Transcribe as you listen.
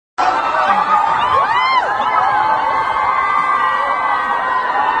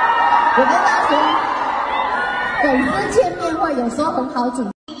我跟大家说，粉丝见面会有时候很好主。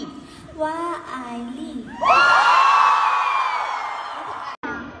我爱你。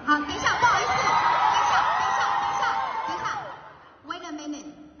好，等一下，不好意思，等一下 ，Wait a minute,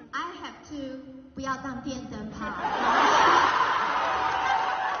 I have to 不要当电灯泡。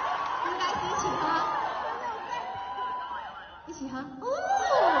应该是一起喝，一起喝。哦，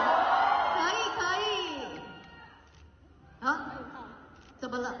可以。啊，怎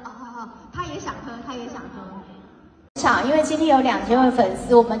么了？哦，他也想喝。因为今天有2000位粉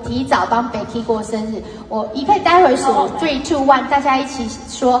丝，我们提早帮 Becky 过生日。你可以待会数3、2、1，大家一起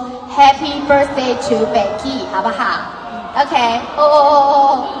说 Happy Birthday to Becky， 好不好 ？OK，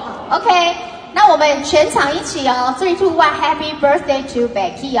 OK， 那我们全场一起哦，3、2、1 ，Happy Birthday to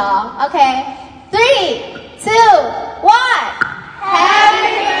Becky 哦 ，OK， 3、2、1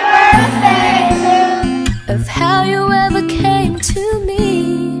 ，Happy Birthday to of how you ever came to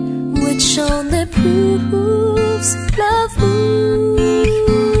me, which only proves love moves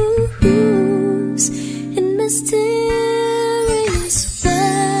in mysterious ways.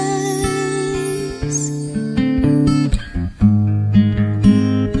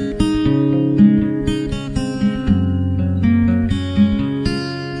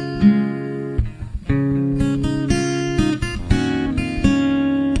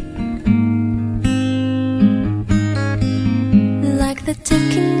 Like the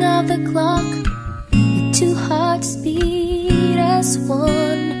ticking of the clock, the two hearts beat as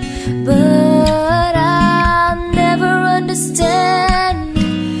one, but I'll never understand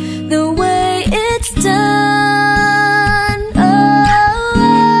the way it's done. Oh,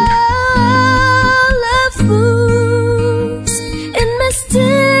 love moves in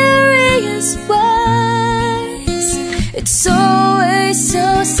mysterious ways. It's always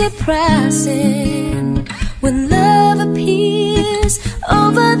so surprising when love appears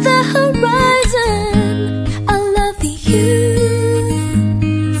over the horizon. I'll love you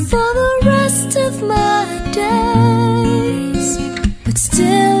for the rest of my days, but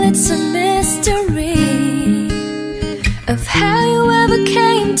still it's a mystery of how you ever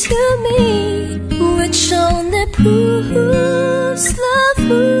came to me, which only proves